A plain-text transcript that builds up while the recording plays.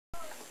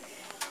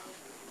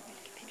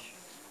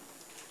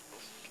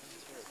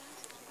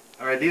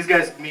Alright, these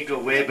guys and me go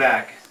way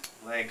back,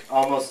 like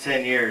almost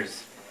 10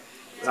 years.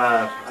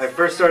 I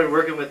first started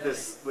working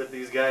with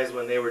these guys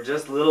when they were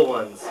just little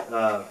ones. I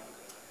don't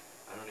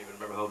even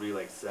remember how old were you,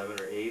 like 7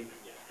 or 8?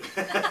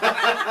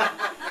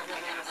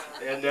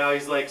 And now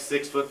he's like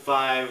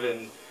 6'5"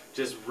 and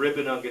just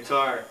ripping on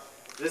guitar.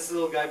 This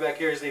little guy back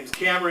here, his name's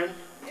Cameron.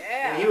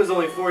 Yeah. And he was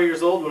only 4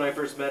 years old when I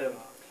first met him.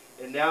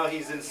 And now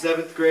he's in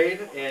 7th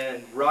grade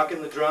and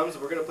rocking the drums.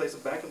 We're going to play some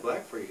Back in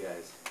Black for you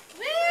guys.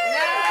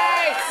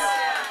 Nice!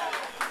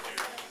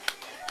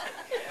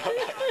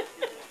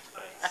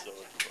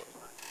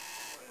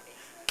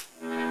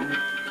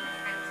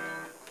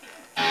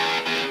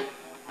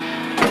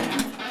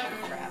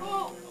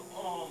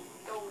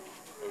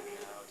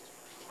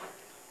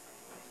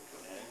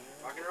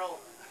 Rock and roll.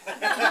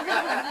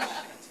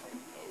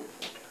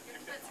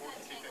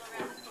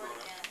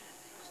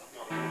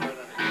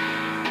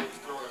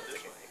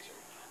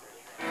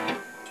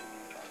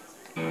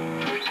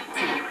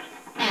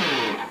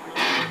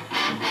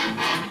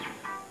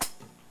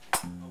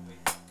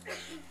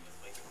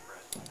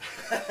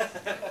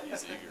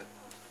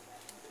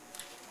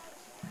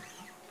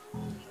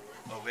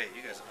 Oh wait,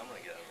 you guys, I'm gonna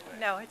get out of the way.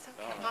 No, it's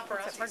okay.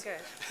 We're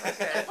good.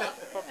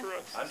 We're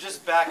good. I'm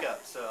just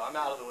backup, so I'm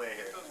out of the way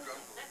here.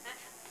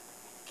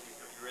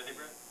 You ready,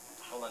 Brett?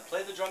 Hold on.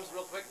 Play the drums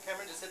real quick.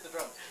 Cameron, just hit the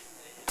drums.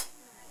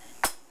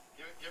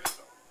 Give it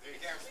some. Hey,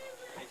 Karen.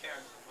 Hey,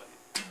 Karen.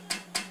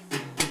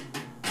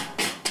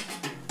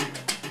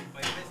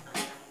 Wait a minute.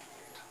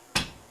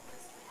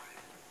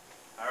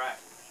 All right.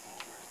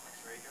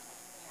 Ready to go?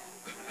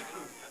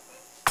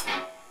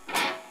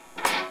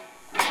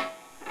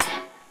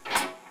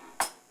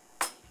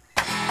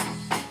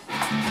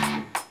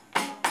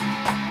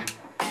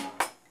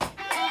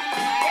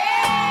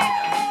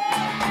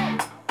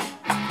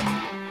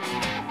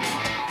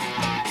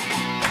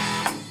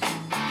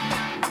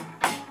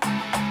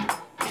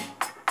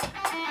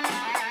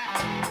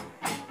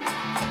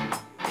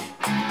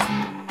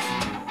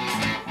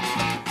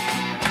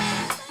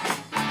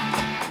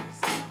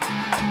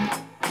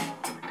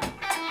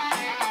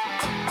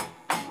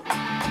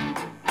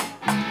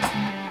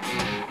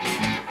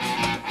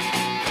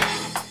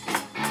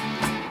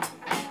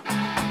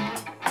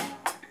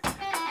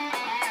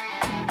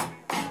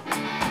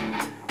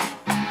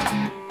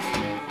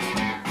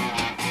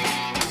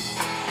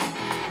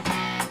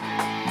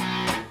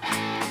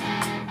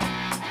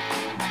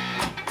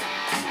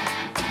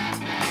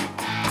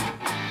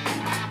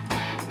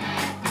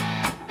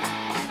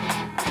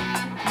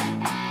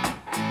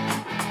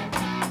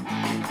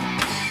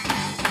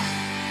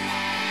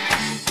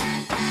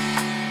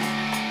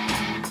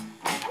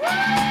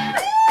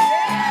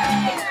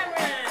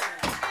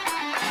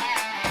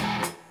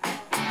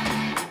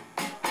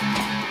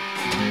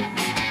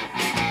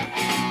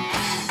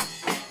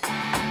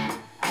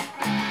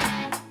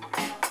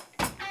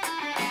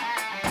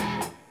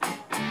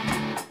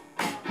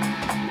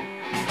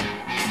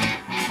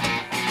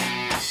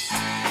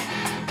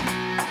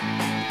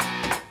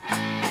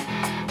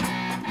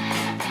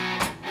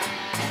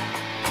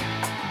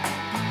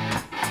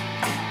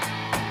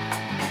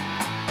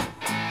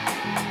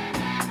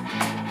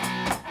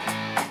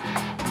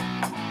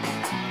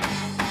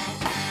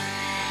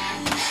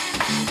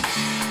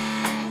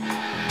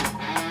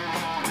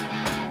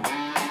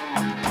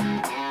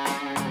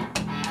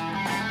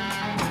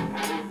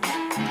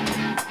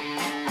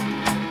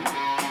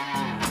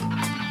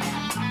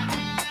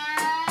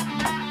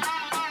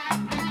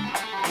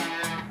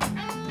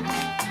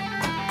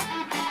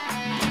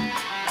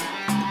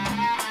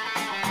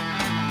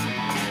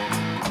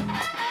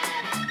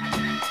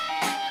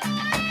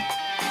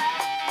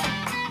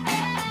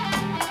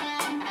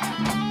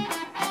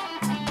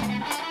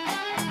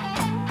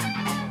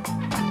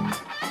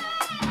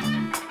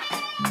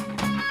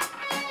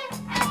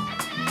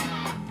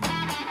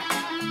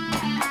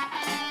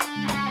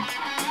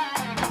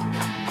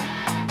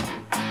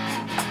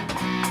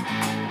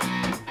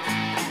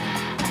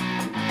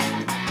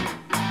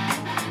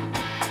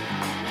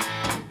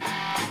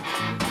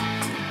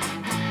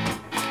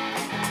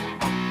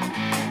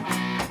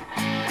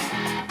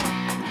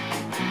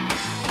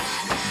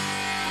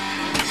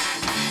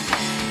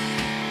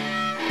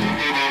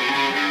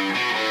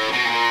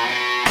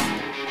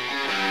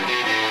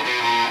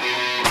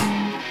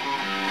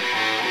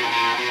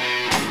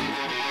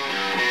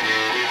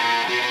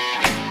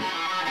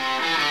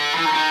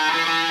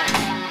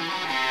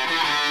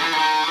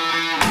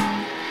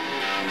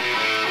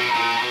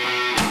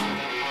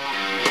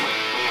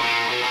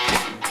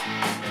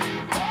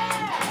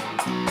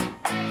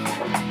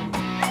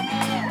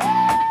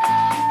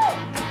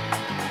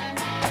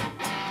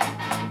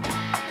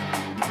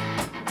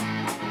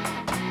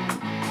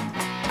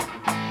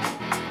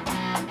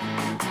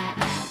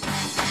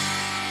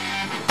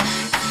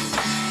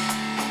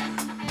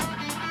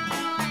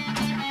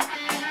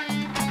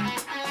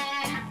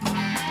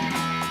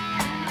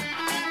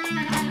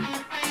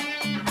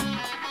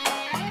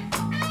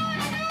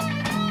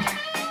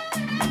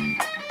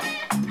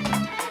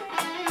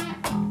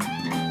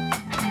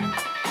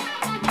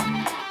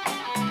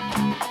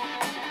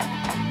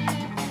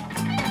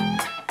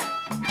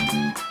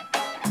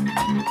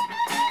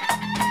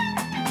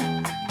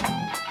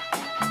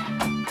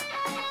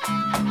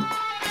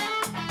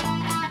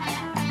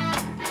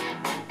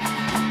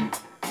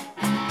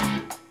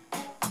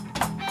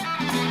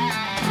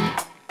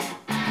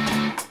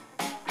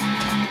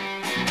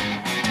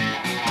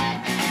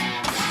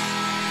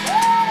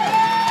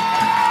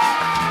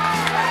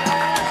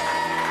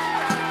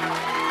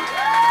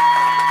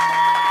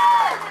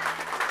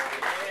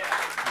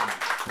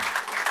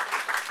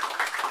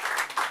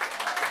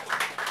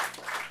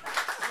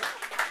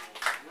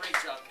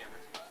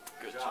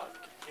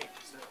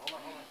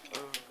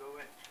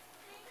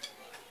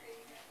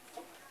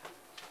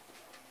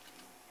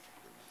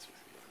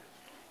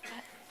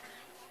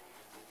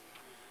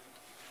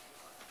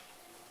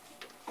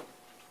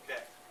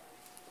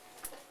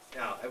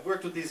 I've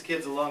worked with these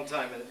kids a long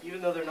time, and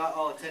even though they're not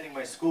all attending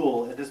my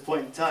school at this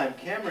point in time,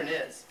 Cameron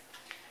is.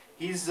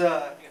 He's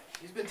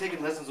been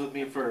taking lessons with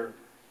me for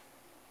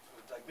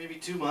like maybe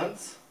 2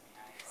 months.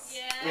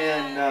 Yeah.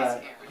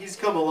 And he's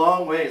come a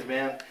long ways,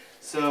 man.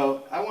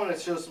 So I want to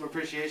show some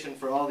appreciation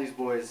for all these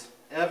boys.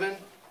 Evan,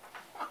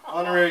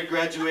 honorary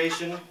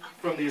graduation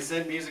from the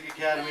Ascent Music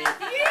Academy.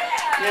 Yeah.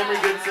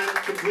 Cameron Goodson,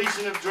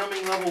 completion of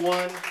drumming level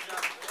 1.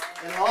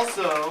 And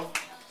also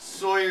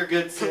Sawyer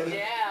Goodson,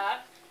 Yeah.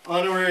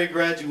 honorary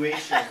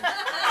graduation.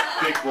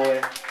 Big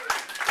boy.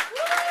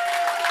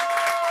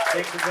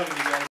 Thanks for coming, you guys.